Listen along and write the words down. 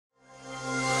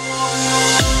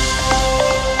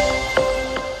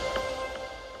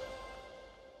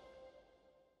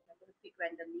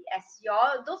as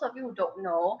those of you who don't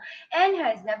know, Anne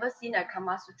has never seen a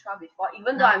Kama Sutra before,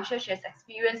 even though I'm sure she has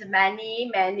experienced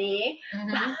many,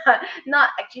 but not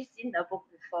actually seen the book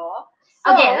before.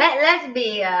 So, okay, let's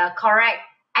be correct.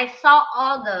 I saw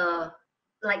all the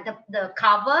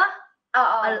cover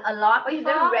a lot. But you've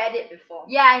never read it before.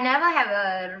 Yeah, I never have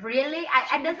a really.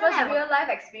 I doesn't have real life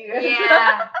experience.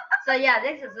 Yeah. So yeah,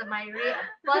 this is my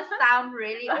first time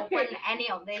really open any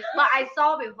of this. But I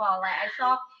saw before, like I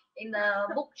saw in the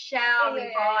bookshelf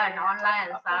before and online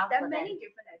and stuff. There are many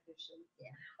different editions.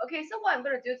 Yeah. Okay, so what I'm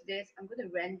gonna do today is I'm gonna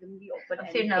randomly open I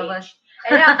feel nervous.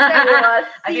 And then after that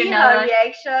we will see her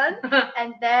reaction,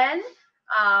 and then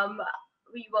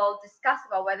we will discuss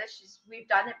about whether we've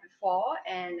done it before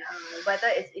and whether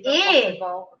it's even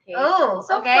possible. Okay. Oh,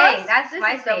 so okay. First, this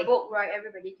is the book, right?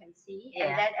 Everybody can see,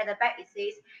 and then at the back it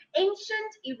says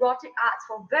ancient erotic arts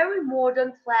for very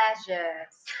modern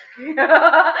pleasures. This is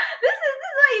what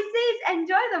it says.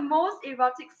 Enjoy the most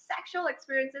erotic sexual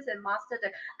experiences and master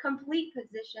the complete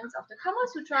positions of the Kama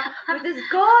Sutra with this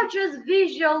gorgeous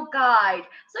visual guide.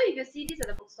 So if you see this at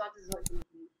the bookstore, this is what you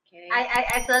need. Okay.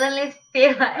 I suddenly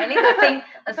feel like I need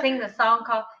to sing the song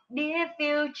called Dear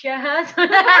Future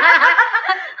Husband.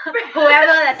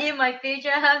 Whoever that is my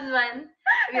future husband.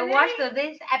 If you watch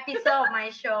this episode of my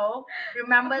show,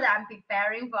 remember that I'm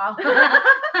preparing for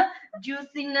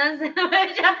juiciness and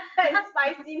spiciness.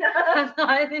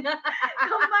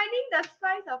 Combining the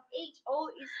spice of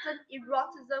age-old Eastern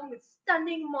erotism with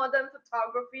stunning modern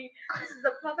photography, this is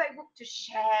the perfect book to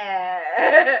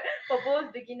share for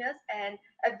both beginners and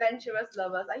adventurous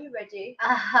lovers. Are you ready?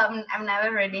 I'm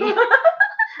never ready.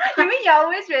 You mean you're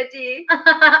always ready?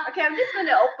 Okay, I'm just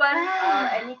gonna open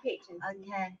any page and see.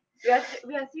 Okay.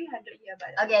 We are 300 here,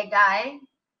 by the way. Okay, guys.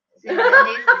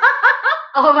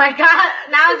 Oh my God!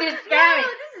 Now this is scary. No,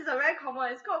 this is a very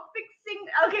common. It's called fixing.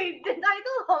 Okay, the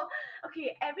title of.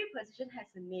 Okay, every position has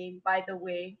a name, by the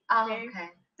way. Okay.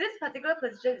 This particular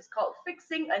position is called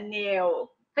fixing a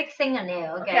nail. Fixing a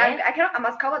nail. Okay. I cannot. I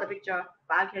must cover the picture,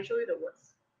 but I can show you the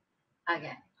words.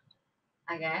 Okay.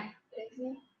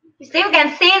 See? You still can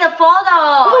see the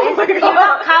photo. Oh my God. You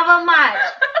don't cover much.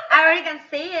 I already can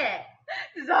see it.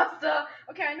 Disaster.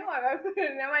 Okay, I know.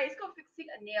 Never mind. It's called fixing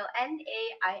a nail.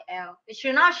 Nail. You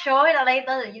should not show it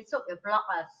later. The YouTube will block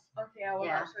us. Okay, I will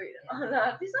not show it.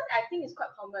 This one I think is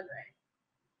quite common, right?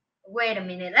 Wait a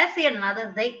minute. Let's see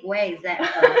another thing. Where is that?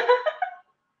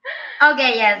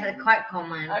 Okay, yes, it's quite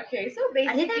common. Okay, so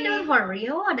basically. Are they doing for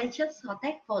real or they just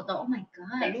take photo? Oh my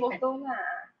God. Take photo lah.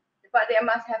 But they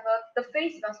must have the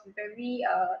face must be very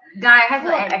Guy has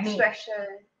full of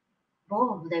expression.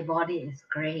 Both their body is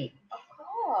great. Of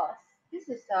course. This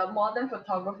is modern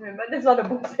photography, but that's what the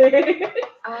book says.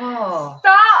 Oh.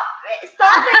 Stop it! She's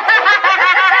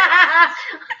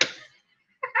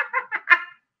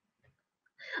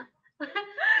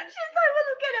not even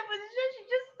looking at the position, she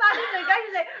just started the guy,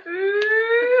 she's like,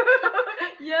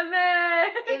 ooh, yeah man.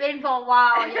 Even for a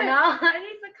while, you know. And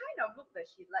it's the kind of book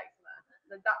that she likes.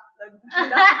 The dark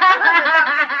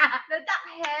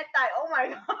hair type. Oh my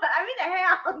God! I mean the hair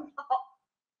on top.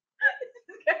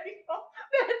 This is getting off.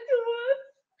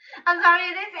 I'm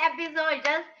sorry. This episode is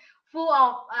just full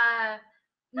of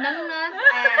numbness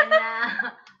and.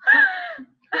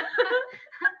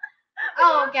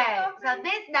 Oh, okay. So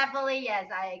this definitely yes,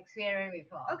 I experienced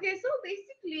before. Okay, so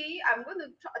basically, I'm going to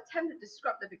attempt to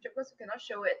describe the picture because we cannot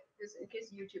show it just in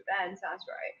case YouTube bans us,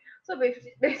 right? So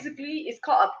basically, it's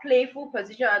called a playful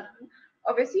position.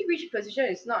 Obviously, which position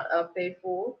is not a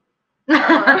playful?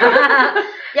 Yeah,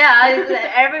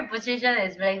 every position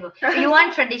is playful. If you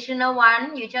want traditional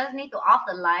one, you just need to off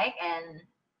the light and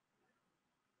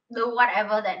do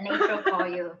whatever that nature call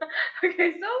you.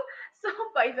 Okay,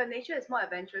 but if your nature is more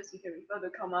adventurous, you can refer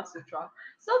to Kama Sutra.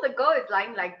 So the girl is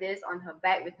lying like this on her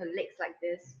back with her legs like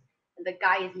this, and the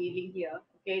guy is kneeling here.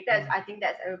 Okay, I think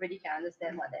that's everybody can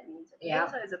understand what that means. Okay? Yeah.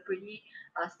 So it's a pretty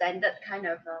standard kind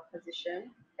of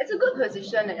position. It's a good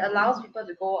position. It allows people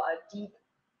to go deep.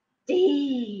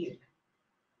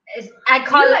 I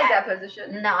call it that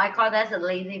position. No, I call that a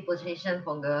lazy position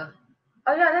for girl.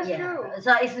 Oh yeah, that's true.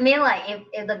 So it's mean like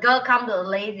if the girl come to a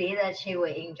lazy, that she will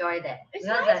enjoy that. It's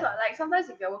nice, like sometimes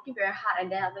if you're working very hard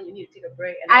and then after you need to take a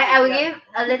break. And I will give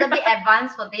a little bit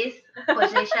advance for this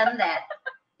position that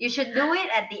you should do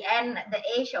it at the end, the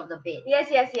edge of the bed.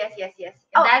 Yes.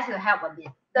 And that will help a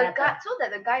bit. The guy, so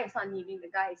that the guy is not kneeling,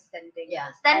 the guy is standing.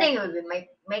 Yeah, standing will be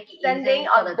make it standing easy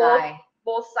on for the guy.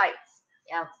 Both sides.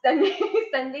 Yeah.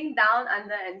 Standing down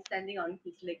under and standing on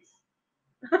his legs.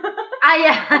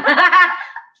 Yeah.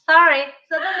 Sorry.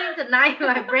 Suddenly tonight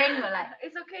my brain will like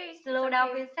it's okay. Slow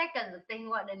down for a second to think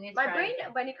what the next. My brain,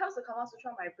 when it comes to Kama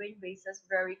Sutra, my brain races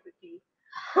very quickly.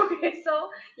 Okay, so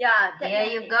yeah, There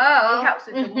you it go. helps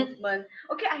with the movement.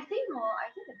 Okay, I think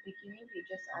the beginning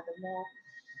pages are the more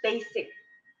basic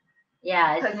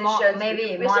Yeah, it's more positions.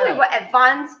 maybe We more so we were like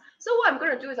advanced. So what I'm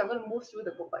gonna do is I'm gonna move through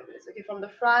the book like this. Okay, from the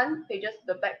front pages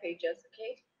to the back pages.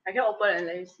 Okay, I can open and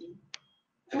let you see.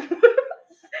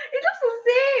 It looks the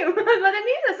same, but the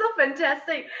names are so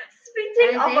fantastic.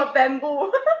 Spitting Let of me a see.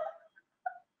 bamboo.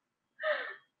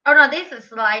 Oh no, this is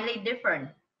slightly different.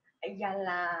 Yeah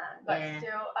lah, but Yeah.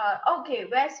 still. Okay,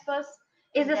 where's first?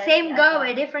 It's the then same girl advance.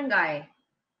 with a different guy.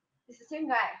 It's the same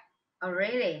guy. Oh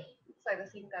really? Looks like the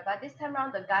same guy, but this time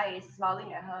around the guy is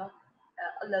smiling at her,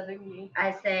 lovingly.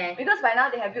 I say Because by now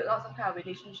they have built up some kind of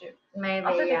relationship maybe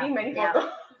after yeah. taking many Yeah.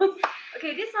 photos.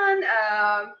 Okay, this one.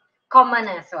 Common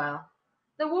as well.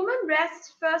 The woman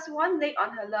rests first one leg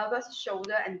on her lover's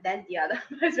shoulder and then the other.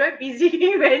 It's very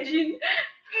busy. Imagine.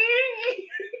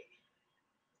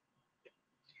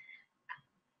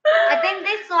 I think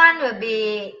this one will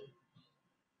be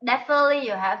definitely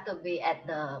you have to be at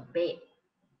the bed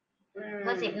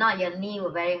because if not your knee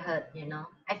will very hurt. You know.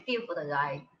 I feel for the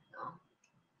guy.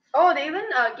 Oh, they even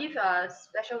give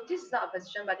special. This is not a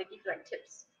position, but they give like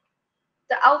tips.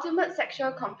 The ultimate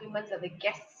sexual compliments of the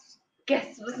guests.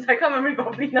 I can't remember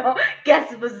properly now.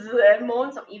 Guests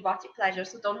moans of erotic pleasure.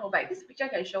 So don't hold back. This picture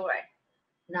can show, right?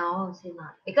 No, see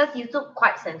not because YouTube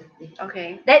quite sensitive.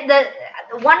 Okay. The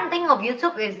one thing of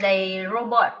YouTube is they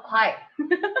robot quite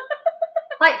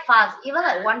fast. Even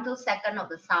like 1-2 seconds of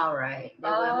the sound, right? They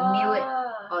will mute it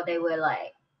or they will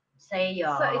like say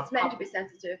your. So it's meant to be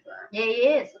sensitive, Yeah,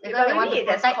 it is because they want to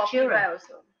protect children.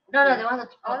 Also. No, they want to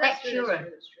Oh, that's protect true, children.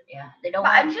 that's true. Yeah, they don't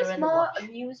But want I'm just children to more watch.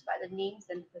 amused by the names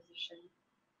and the position.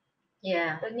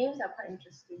 Yeah. The names are quite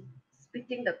interesting.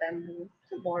 Spitting the bamboo.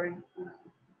 So boring.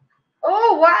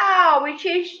 Oh wow, we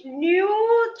changed new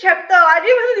chapter. I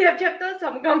didn't even know they have chapters.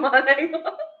 Come on, hang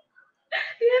on.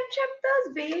 They have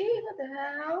chapters, babe. What the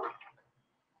hell?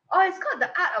 Oh, it's called The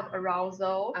Art of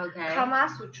Arousal. Okay. Kama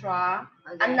Sutra.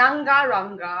 Okay. Ananga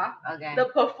Ranga. Okay. The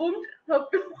perfumed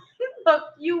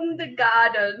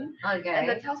garden. Okay. And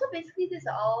the so basically these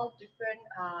are all different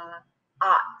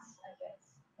arts, I guess.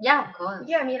 Yeah, of course.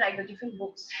 Yeah, I mean like the different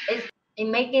books.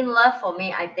 In making love for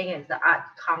me, I think it's the art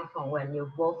comes from when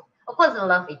you both, of course,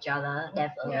 love each other,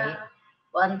 definitely. Yeah.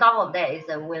 But on top of that, is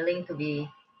willing to be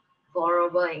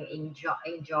vulnerable and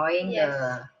enjoying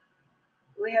Yes.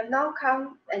 We have now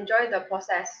come enjoy the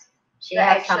process. She the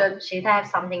has action. She has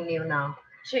something new now.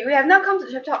 We have now come to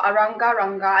the chapter of Aranga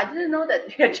Ranga. I didn't know that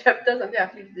we had chapters until I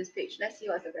flipped this page. Let's see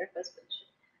what's the very first page.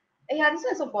 Yeah, this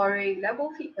one is so boring.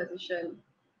 Level feet position.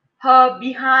 Her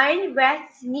behind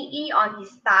rests neatly on his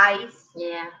thighs.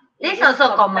 Yeah. This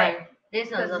also common.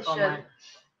 This also common.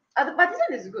 But this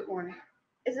one is a good one.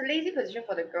 It's a lazy position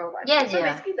for the girl. Right? Yeah, so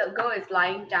basically the girl is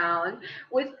lying down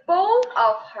with both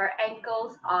of her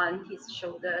ankles on his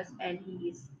shoulders and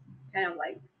he's kind of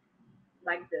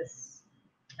like this.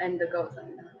 And the girl is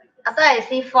lying down like this. After I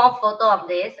see 4 photos of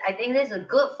this, I think this is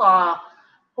good for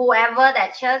whoever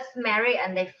that just married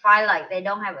and they find like they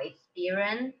don't have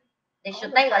experience. They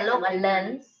should take a look and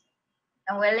learn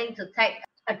and willing to take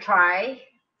a try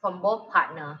from both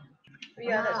partner.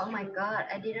 Yeah, oh my god,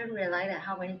 I didn't realize that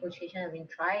how many positions I've been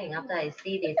trying. After I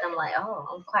see this, I'm like, oh,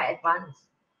 I'm quite advanced.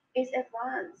 It's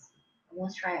advanced. I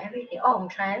must try everything. Oh, I'm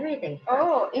trying everything.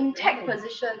 Oh, intact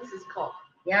position, this is called.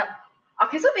 Yep.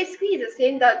 Okay, so basically it's the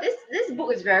same. This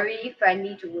book is very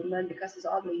friendly to women because it's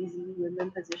all lazy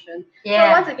women position.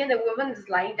 Yeah. So once again, the woman is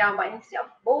lying down, but instead of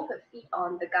both her feet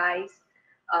on the guy's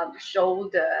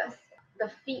shoulders, the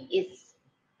feet is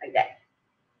like that.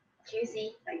 Can you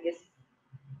see? Like this.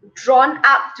 Drawn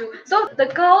up to. So the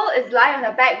girl is lying on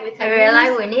her back with her I realize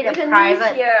knees, we need with a her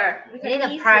private. knees here. We need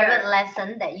a private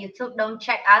lesson that YouTube don't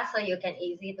check us, so you can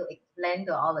easy to explain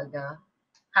to all the girls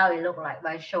how it look like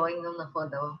by showing them the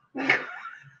photo.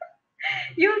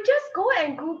 You just go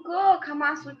and Google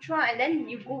Kama Sutra and then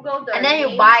you Google the and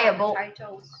then you buy a book.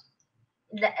 Titles.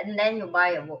 And then you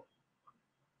buy a book.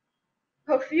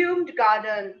 Perfumed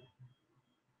Garden.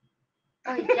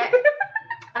 Oh, yeah.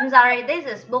 I'm sorry,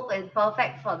 this book is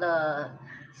perfect for the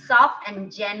soft and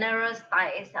generous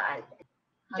style.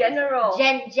 General.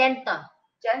 Gentle.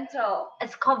 Gentle.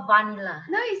 It's called vanilla.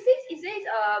 No, it says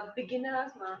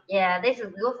beginners ma. Yeah, this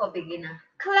is good for beginner.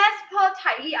 Clasp her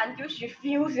tightly until she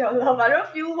feels your love. I don't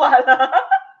feel what.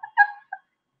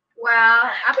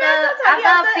 Well, after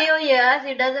a few years,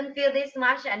 it doesn't feel this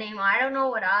much anymore. I don't know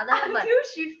what other. Until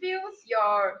she feels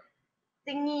your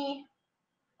thingy.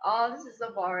 Oh, this is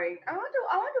so boring. I want to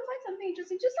find something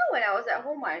interesting. Just now when I was at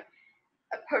home, I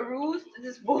perused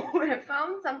this book and I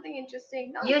found something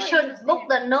interesting. You should book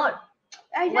the note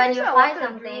when you find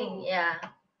something. Yeah.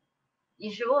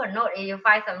 You should note if you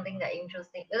find something that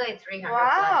interesting. Because it's 300 plus.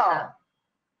 Wow.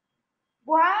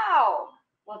 Wow.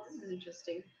 Well, this is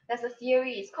interesting. There's a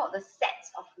theory. It's called the set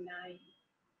of 9.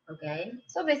 Okay.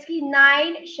 So basically,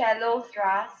 9 shallow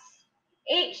thrusts,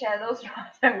 8 shallow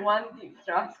thrusts, and 1 deep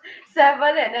thrust.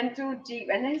 7 and then 2 deep,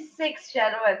 and then 6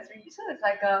 shallow and 3. So it's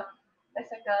like a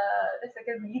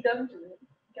rhythm to it.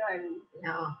 You know what I mean?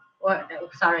 No.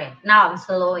 Sorry. Now I'm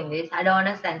slow in this. I don't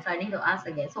understand, so I need to ask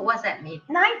again. So what's that mean?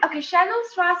 9. Okay, shallow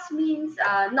thrust means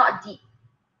not deep.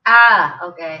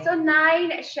 Okay. So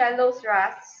 9 shallow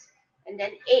thrusts, and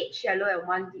then 8 shallow and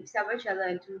 1 deep, 7 shallow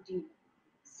and 2 deep,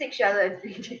 6 shallow and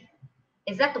 3 deep.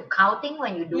 Is that to counting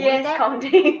when you do Yes, that?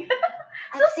 counting.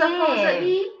 I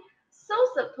see.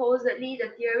 supposedly, the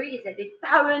theory is that they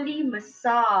thoroughly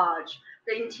massage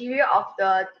the interior of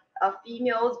the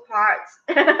female's parts,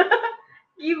 giving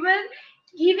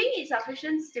it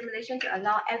sufficient stimulation to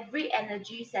allow every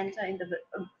energy center in the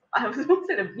I was going to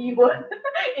say the B word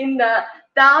in the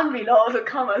down below to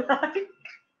come alive.